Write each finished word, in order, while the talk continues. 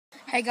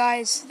Hey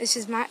guys, this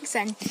is Max,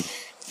 and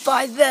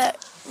by the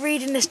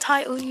reading this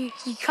title, you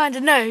kind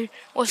of know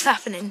what's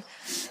happening.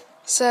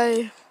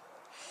 So,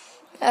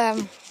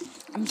 I'm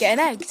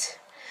getting egged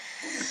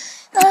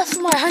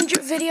for my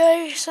 100th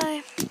video.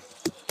 So,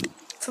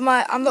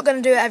 I'm not going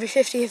to do it every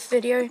 50th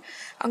video.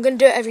 I'm going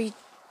to do it every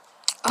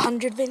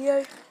 100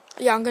 video.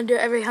 Yeah, I'm going to do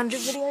it every 100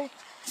 video.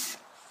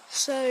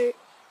 So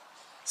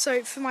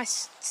for my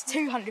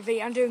 200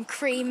 video, I'm doing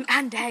cream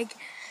and egg.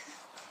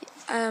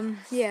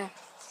 Yeah,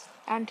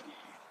 and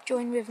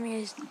join with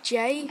me is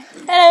Jay.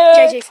 Hello.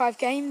 JJ5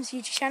 Games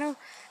YouTube channel.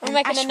 I'm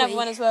making another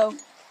one as well.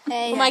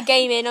 Hey. For my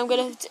gaming,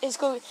 it's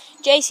called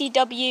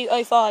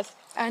JCW05.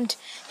 And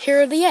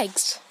here are the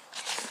eggs.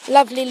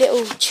 Lovely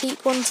little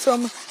cheap ones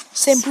from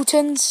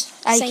Simpletons,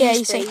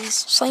 aka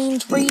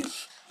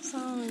Sainsbury's.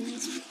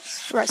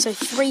 Right, so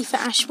 3 for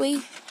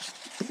Ashwee.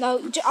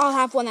 No, I'll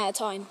have one at a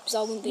time because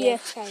I wouldn't be able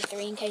to carry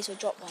 3 in case I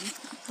drop one.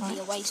 It'd be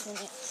a waste,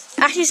 wouldn't it?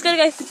 Ashley's gonna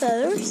go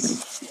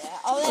first. Yeah,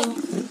 I'll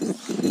then.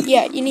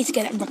 Yeah, you need to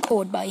get it and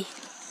record, buddy.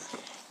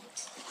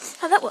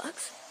 How that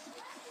works?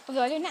 What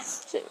do I do now?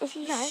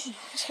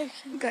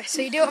 Okay,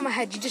 so you do it on my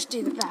head, you just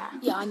do that.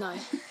 Yeah, I know.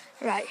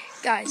 Right,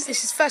 guys,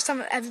 this is the first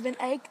time I've ever been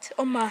egged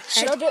on my head.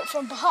 Should I do it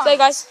from behind? So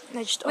guys,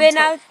 No, just we're on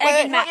now top.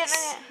 egging Wait,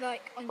 Max.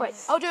 Like on Wait,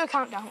 I'll do a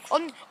countdown.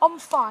 On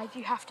 5,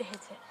 you have to hit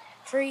it.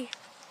 3.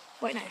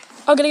 Wait, no.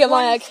 I'm gonna get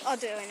my egg. I'll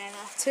do it then.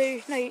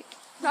 2.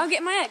 No, I'll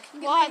get my egg.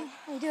 1.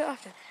 you do it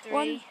after. 3.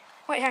 1.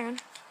 Wait, hang on.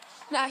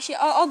 No, actually,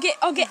 I'll get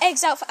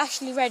eggs out for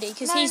Ashley ready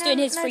because he's doing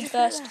his 3 just put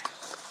it first.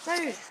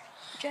 there. No,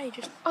 Jay,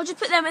 just. I'll just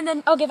put them and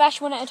then I'll give Ash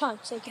one at a time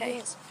so he can do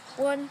his.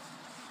 1,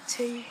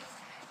 2,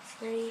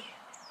 3.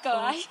 Go, 4,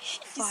 Ash.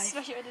 5. Just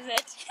smash it with his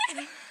head.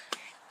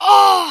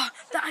 Oh,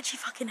 that actually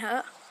fucking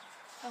hurt.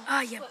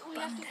 Ah, you We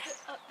have bummed to it.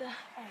 put up the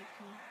egg.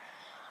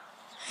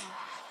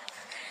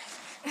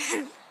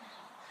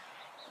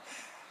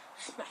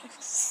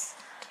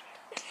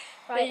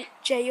 Right,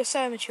 Jay, you're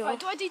so immature. Right,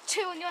 do I do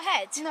 2 on your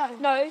head?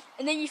 No,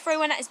 and then you throw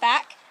one at his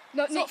back.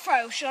 No, not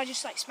throw. Should I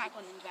just like smack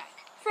one in the back?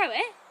 Throw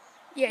it.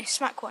 Yeah,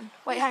 smack one.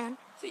 Wait, hang on.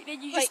 So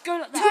then you Wait, just go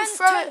like Turn,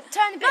 that.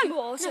 Turn a bit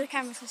more so the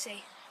camera can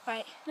see.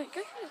 Right. No,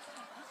 go for it.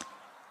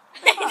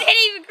 It didn't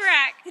even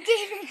crack. It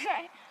didn't even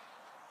crack.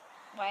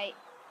 Wait.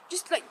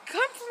 Just like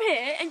come from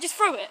here and just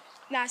throw it.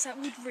 Nah, so that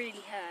would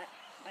really hurt.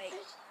 Like.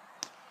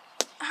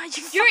 Ah,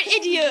 You're an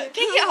idiot.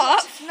 Pick it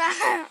up.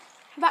 Nah.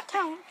 That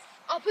count.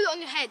 I'll put it on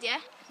your head, yeah?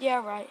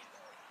 Yeah, right.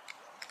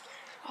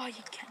 Oh,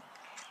 you can.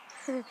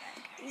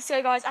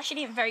 So guys,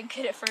 actually I'm very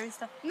good at throwing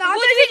stuff. No, I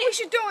don't think we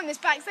should do it on this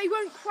back. They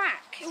won't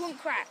crack. It won't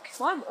crack.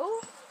 Why?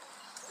 Oh.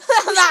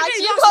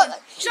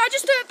 Should I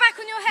just do it back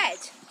on your head?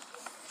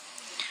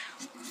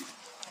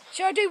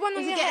 Should I do one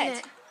on your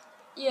head?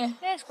 Yeah.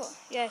 Yeah, it's good.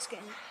 Yeah, it's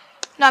getting it.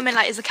 No, I mean,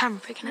 like, is the camera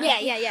picking it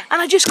up? Yeah.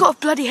 And I just got a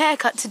bloody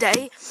haircut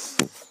today.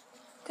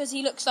 Because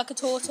he looks like a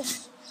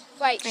tortoise.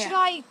 Wait, Yeah. should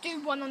I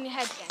do one on your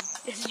head again?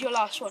 This is your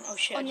last one. Oh,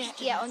 shit. On your,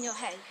 yeah, on your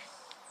head.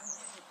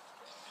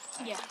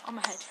 Yeah, on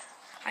my head.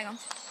 Hang on.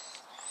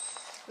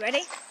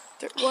 Ready?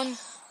 1,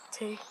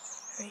 2,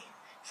 3,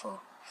 4,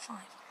 5.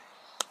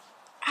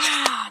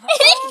 Ah, that's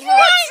For hurt.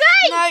 God's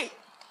sake! No.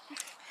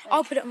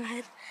 I'll put it on my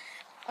head.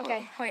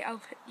 Okay. Wait,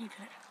 you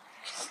put it.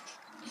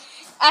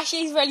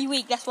 Ashley's really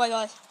weak, that's why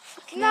guys.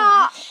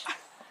 Nah.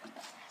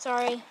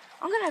 Sorry.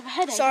 I'm going to have a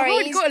headache. Sorry, I've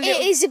already got a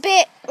little... it is a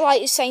bit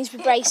like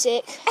Sainsbury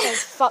basic. So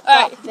fucked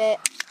Alright. up a bit.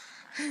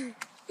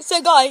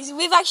 So guys,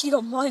 we've actually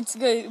got mine to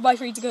go, my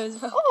 3 to go as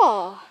well.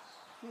 Oh.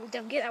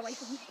 Don't get that away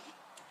from me.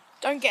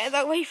 Don't get it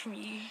that way from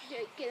you.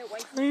 Get away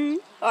from me.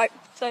 Alright,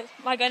 so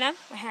my go now?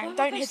 My hand.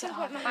 Don't hit it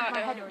hard. My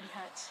head already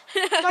hurts.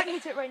 Don't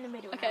hit it right in the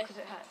middle Okay. because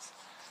it hurts.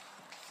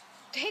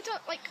 Hit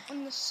it like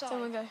on the side.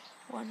 Someone go.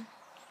 1.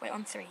 Wait,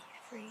 on 3.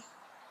 3.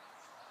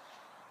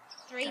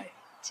 3, Go.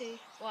 2,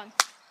 1.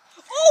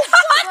 Oh,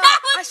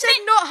 I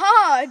said not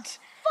hard.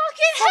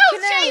 Fucking hell,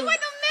 hell, Jay, Jay, it went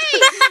went on me!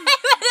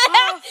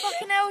 Oh,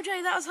 fucking LJ,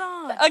 that was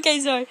hard. Okay,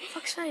 sorry.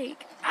 Fuck's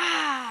sake.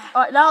 Ah.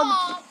 Alright, now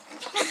Oh,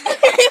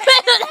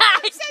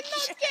 I said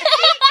not get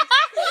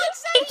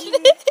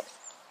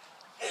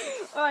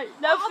Alright,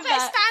 now I for better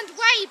that. stand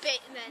way a bit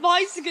then.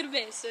 Mine's a good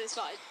miss, so it's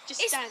fine.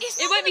 Just It's- stand. it's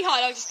It not won't be gonna-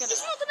 hard, I'll just go like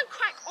It's that. not going to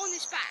crack on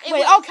his back. It Wait,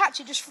 will. I'll catch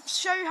it. Just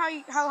show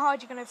how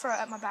hard you're going to throw it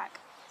at my back.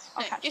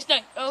 I'll No, catch just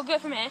it. no. I'll go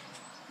from here.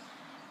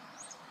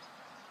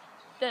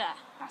 There.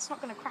 That's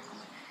not going to crack on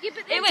me. Yeah,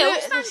 but It then will.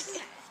 do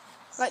stand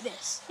Like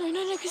this. No,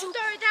 because throw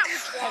it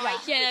downwards. Right.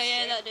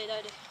 Yeah, that'll do.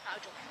 That'll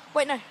drop.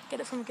 Wait, no. Get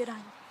it from a good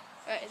angle.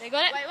 Alright, they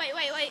got it?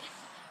 Wait.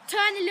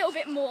 Turn a little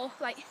bit more.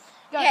 Like.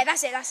 Go. Yeah,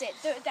 that's it.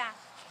 Do it down.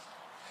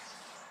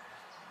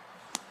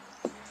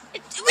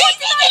 What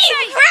did I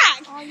even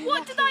crack?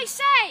 What did I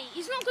say?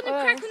 He's not going to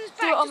crack on his back.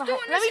 Do it on Just my do head.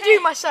 it on Let his me do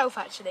head. myself,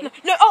 actually.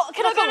 No, oh,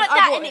 can I go come like on, I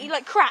that brought and it. it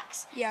like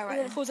cracks? Yeah, And right.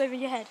 then it falls over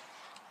your head.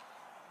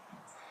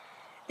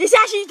 This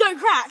actually don't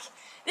crack.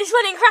 This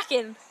one ain't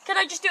cracking. Can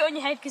I just do it on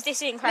your head? Because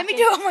this ain't Let cracking.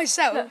 me do it on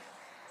myself. Look.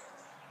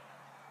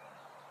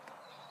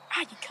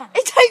 Ah, you can't.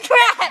 It don't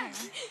crack.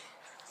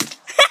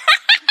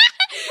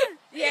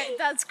 Yeah, it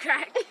does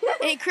crack.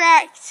 It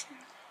cracked.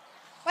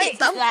 Wait,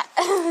 bum.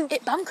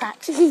 It bum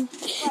cracked. That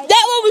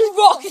one was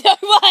rock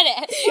though, wasn't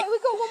it? Wait, we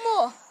got one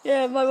more.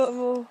 Yeah, my one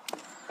more.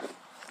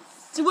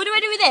 So what do I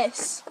do with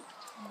this?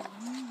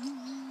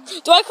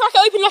 Do I crack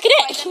it open like an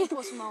Wait, egg? let me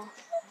pour some more.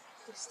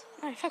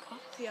 No, fuck off.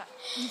 Yeah.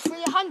 For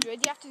 100,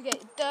 you have to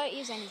get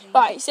dirty as anything.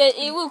 Right, so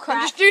it will And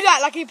crack. just do that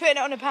like you're putting it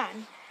on a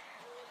pan.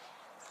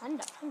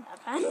 Panda, panda,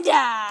 panda.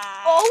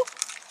 Oh,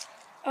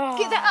 Oh.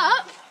 get that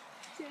up.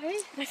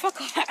 No,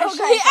 fuck off.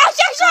 Okay.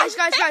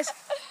 Guys.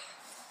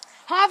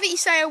 Harvey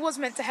Sayer was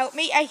meant to help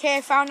me,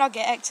 aka Foul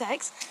Nugget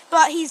XX,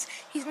 but he's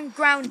been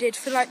grounded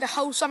for like the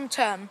whole summer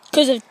term.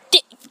 Because of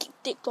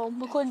Dick Dong.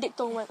 We're calling Dick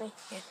Dong, won't we?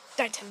 Yeah,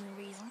 don't tell him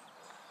the reason.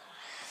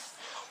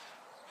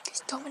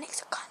 Because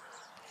Dominic's a cunt.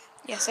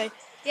 Yeah, so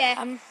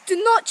Yeah.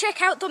 Do not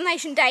check out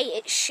Domination Day.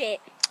 It's shit.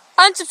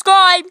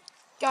 Unsubscribe.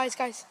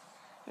 guys,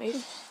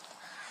 move.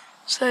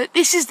 So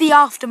this is the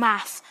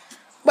aftermath.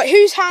 Wait,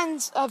 whose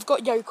hands have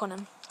got yolk on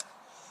them?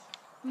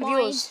 Have Mine.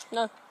 yours?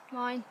 No,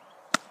 Mine.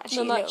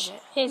 Actually, not a much. little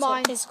bit. Here's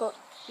Mine. his got.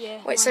 Yeah.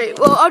 Wait, mine so did.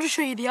 well, I'll just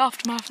show you the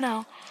aftermath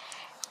now.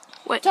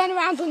 Wait, Turn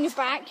around on your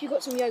back. You've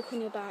got some yolk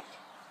on your back.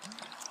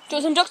 Do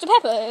you want some Dr.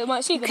 Pepper? It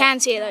might see You them. can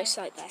see those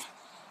like there.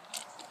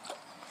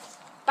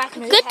 Back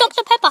of your Good head.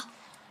 Dr. Pepper.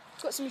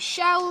 Got some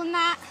shell on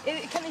that.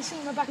 can they see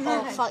my back?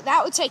 Oh, fuck.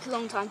 That would take a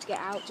long time to get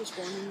out, just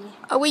warning you.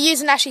 Oh, we're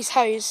using Ashley's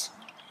hose.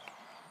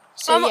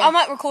 So I yeah.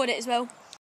 might record it as well.